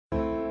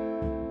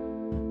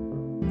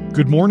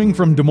Good morning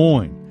from Des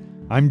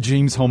Moines. I'm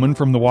James Hohmann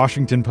from The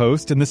Washington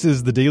Post, and this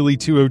is the Daily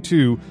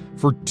 202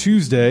 for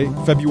Tuesday,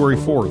 February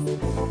 4th.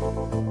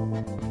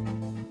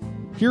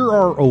 Here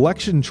are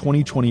election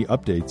 2020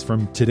 updates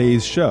from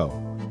today's show.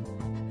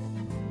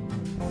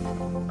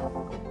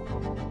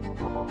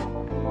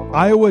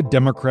 Iowa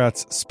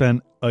Democrats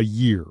spent a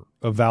year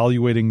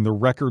evaluating the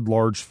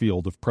record-large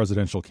field of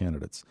presidential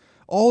candidates,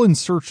 all in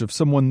search of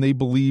someone they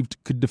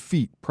believed could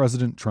defeat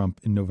President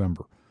Trump in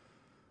November.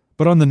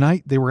 But on the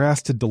night they were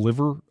asked to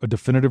deliver a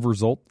definitive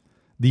result,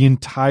 the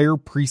entire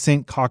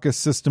precinct caucus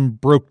system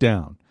broke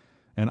down,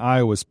 and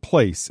Iowa's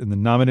place in the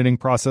nominating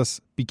process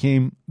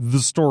became the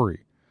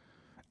story.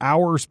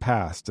 Hours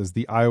passed as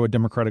the Iowa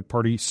Democratic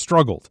Party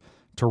struggled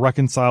to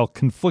reconcile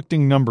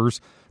conflicting numbers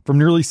from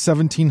nearly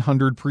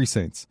 1,700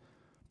 precincts.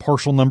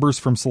 Partial numbers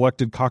from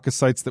selected caucus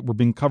sites that were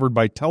being covered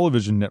by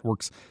television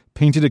networks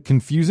painted a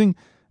confusing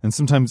and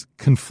sometimes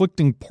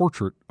conflicting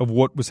portrait of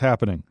what was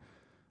happening.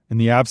 In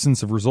the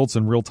absence of results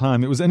in real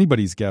time, it was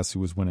anybody's guess who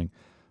was winning.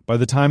 By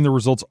the time the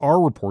results are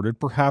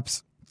reported,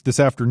 perhaps this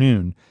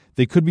afternoon,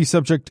 they could be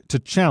subject to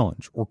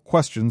challenge or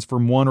questions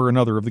from one or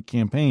another of the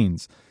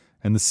campaigns,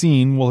 and the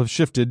scene will have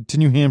shifted to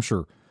New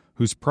Hampshire,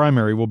 whose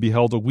primary will be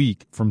held a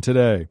week from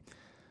today.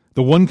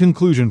 The one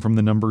conclusion from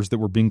the numbers that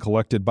were being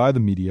collected by the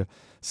media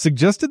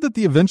suggested that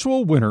the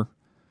eventual winner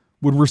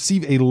would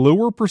receive a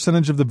lower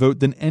percentage of the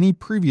vote than any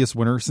previous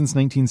winner since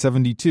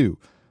 1972,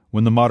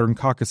 when the modern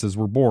caucuses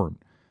were born.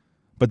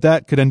 But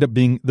that could end up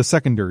being the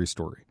secondary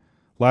story.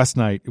 Last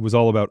night, it was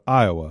all about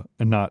Iowa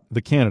and not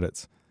the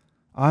candidates.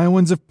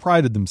 Iowans have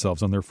prided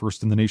themselves on their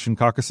first-in-the-nation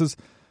caucuses.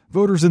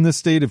 Voters in this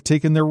state have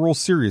taken their role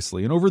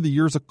seriously, and over the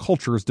years, a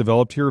culture has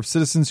developed here of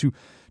citizens who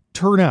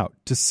turn out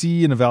to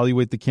see and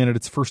evaluate the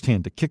candidates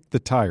firsthand, to kick the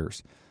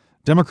tires.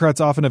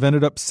 Democrats often have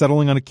ended up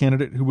settling on a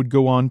candidate who would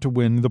go on to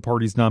win the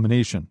party's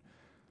nomination.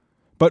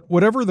 But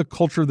whatever the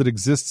culture that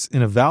exists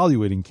in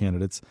evaluating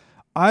candidates,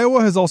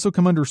 Iowa has also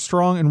come under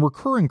strong and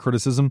recurring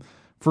criticism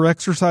for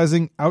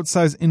exercising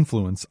outsized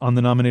influence on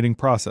the nominating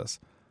process.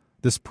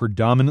 This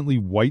predominantly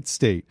white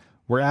state,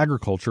 where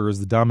agriculture is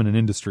the dominant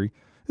industry,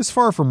 is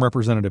far from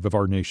representative of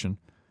our nation.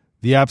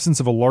 The absence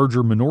of a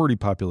larger minority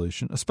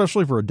population,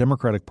 especially for a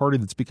Democratic Party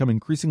that's become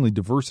increasingly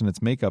diverse in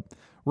its makeup,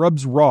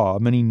 rubs raw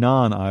many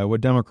non-Iowa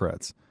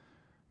Democrats.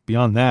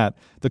 Beyond that,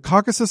 the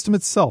caucus system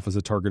itself is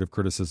a target of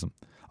criticism.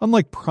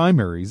 Unlike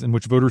primaries, in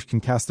which voters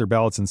can cast their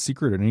ballots in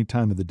secret at any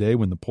time of the day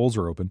when the polls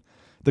are open,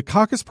 the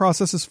caucus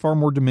process is far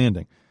more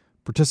demanding.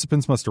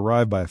 Participants must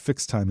arrive by a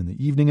fixed time in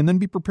the evening and then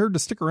be prepared to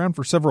stick around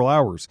for several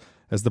hours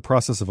as the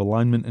process of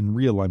alignment and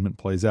realignment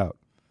plays out.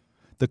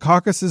 The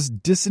caucuses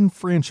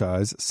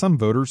disenfranchise some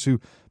voters who,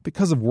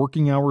 because of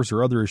working hours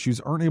or other issues,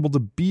 aren't able to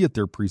be at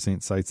their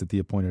precinct sites at the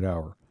appointed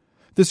hour.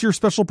 This year,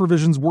 special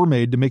provisions were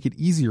made to make it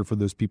easier for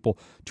those people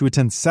to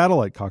attend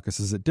satellite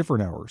caucuses at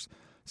different hours.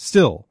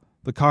 Still,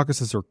 the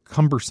caucuses are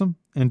cumbersome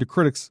and, to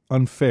critics,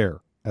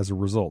 unfair as a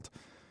result.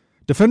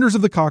 Defenders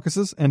of the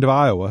caucuses and of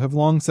Iowa have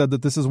long said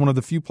that this is one of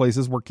the few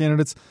places where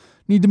candidates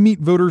need to meet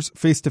voters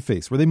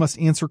face-to-face, where they must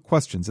answer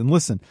questions and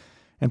listen,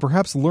 and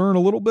perhaps learn a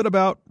little bit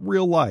about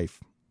real life.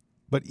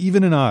 But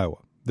even in Iowa,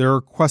 there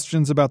are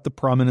questions about the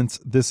prominence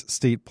this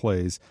state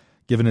plays,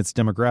 given its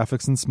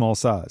demographics and small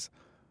size.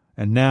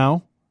 And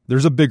now,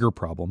 there's a bigger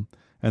problem,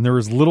 and there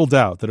is little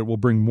doubt that it will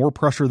bring more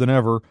pressure than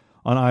ever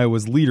on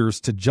Iowa's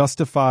leaders to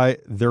justify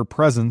their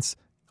presence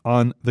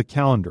on the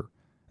calendar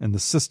and the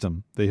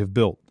system they have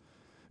built.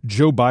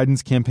 Joe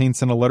Biden's campaign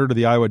sent a letter to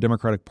the Iowa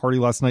Democratic Party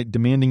last night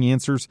demanding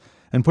answers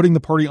and putting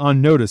the party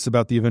on notice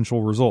about the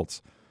eventual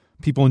results.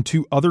 People in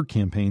two other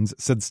campaigns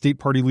said state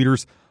party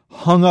leaders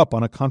hung up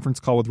on a conference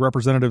call with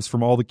representatives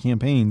from all the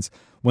campaigns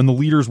when the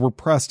leaders were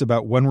pressed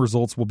about when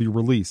results will be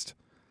released.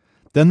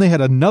 Then they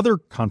had another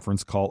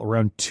conference call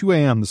around 2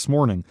 a.m. this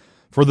morning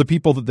for the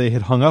people that they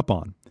had hung up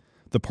on.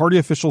 The party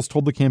officials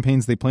told the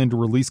campaigns they planned to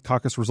release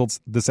caucus results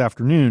this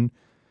afternoon.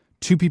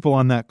 Two people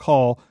on that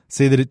call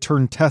say that it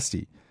turned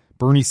testy.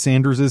 Bernie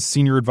Sanders'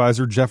 senior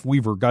advisor, Jeff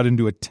Weaver, got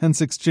into a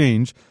tense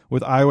exchange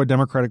with Iowa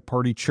Democratic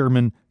Party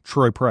Chairman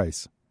Troy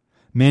Price.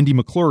 Mandy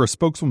McClure, a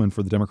spokeswoman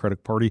for the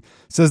Democratic Party,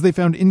 says they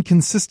found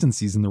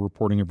inconsistencies in the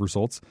reporting of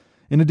results.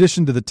 In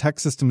addition to the tech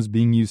systems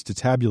being used to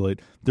tabulate,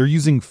 they're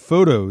using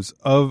photos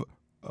of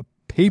a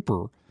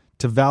paper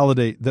to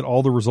validate that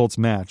all the results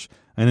match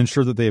and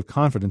ensure that they have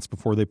confidence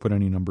before they put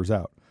any numbers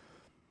out.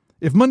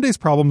 If Monday's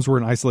problems were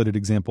an isolated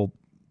example,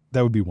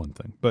 that would be one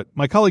thing. But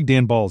my colleague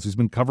Dan Balls, who's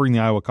been covering the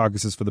Iowa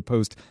caucuses for the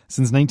Post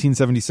since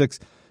 1976,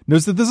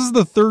 knows that this is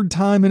the third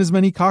time in as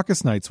many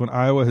caucus nights when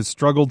Iowa has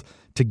struggled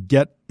to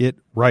get it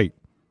right.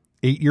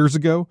 8 years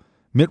ago,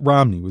 Mitt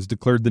Romney was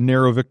declared the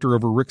narrow victor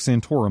over Rick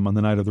Santorum on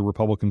the night of the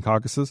Republican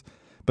caucuses,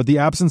 but the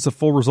absence of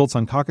full results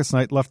on caucus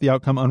night left the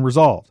outcome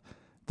unresolved.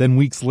 Then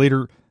weeks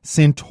later,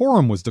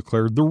 Santorum was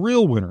declared the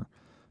real winner,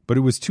 but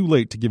it was too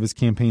late to give his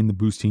campaign the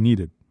boost he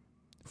needed.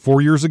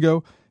 4 years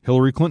ago,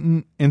 Hillary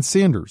Clinton and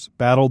Sanders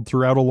battled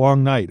throughout a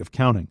long night of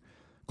counting.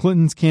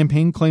 Clinton's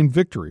campaign claimed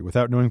victory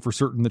without knowing for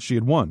certain that she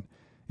had won.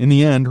 In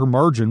the end, her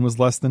margin was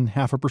less than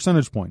half a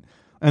percentage point,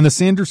 and the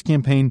Sanders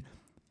campaign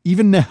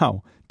even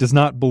now, does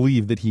not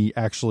believe that he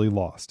actually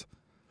lost.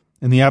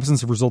 In the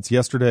absence of results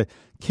yesterday,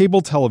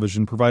 cable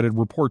television provided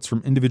reports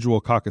from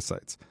individual caucus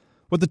sites.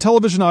 What the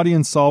television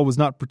audience saw was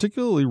not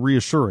particularly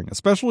reassuring,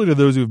 especially to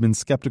those who have been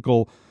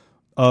skeptical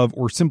of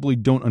or simply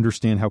don't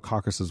understand how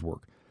caucuses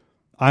work.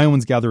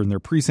 Iowans gather in their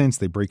precincts,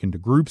 they break into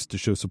groups to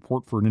show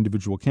support for an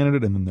individual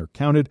candidate, and then they're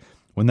counted.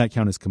 When that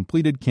count is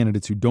completed,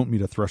 candidates who don't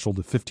meet a threshold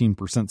of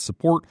 15%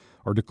 support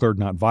are declared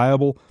not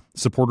viable.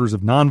 Supporters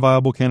of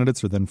non-viable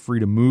candidates are then free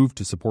to move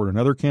to support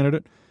another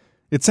candidate.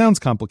 It sounds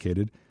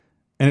complicated,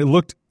 and it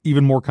looked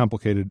even more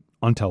complicated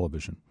on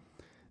television.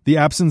 The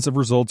absence of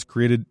results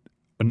created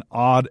an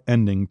odd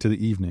ending to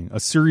the evening, a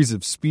series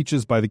of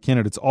speeches by the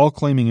candidates all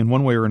claiming in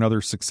one way or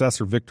another success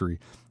or victory,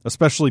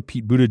 especially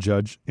Pete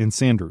Buttigieg and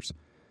Sanders.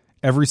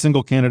 Every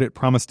single candidate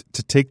promised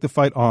to take the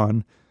fight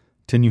on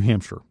to New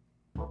Hampshire.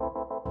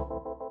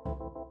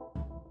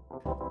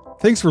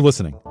 Thanks for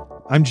listening.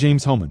 I'm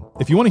James Hohmann.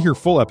 If you want to hear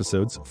full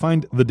episodes,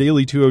 find The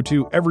Daily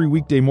 202 every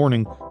weekday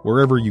morning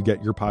wherever you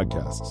get your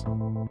podcasts.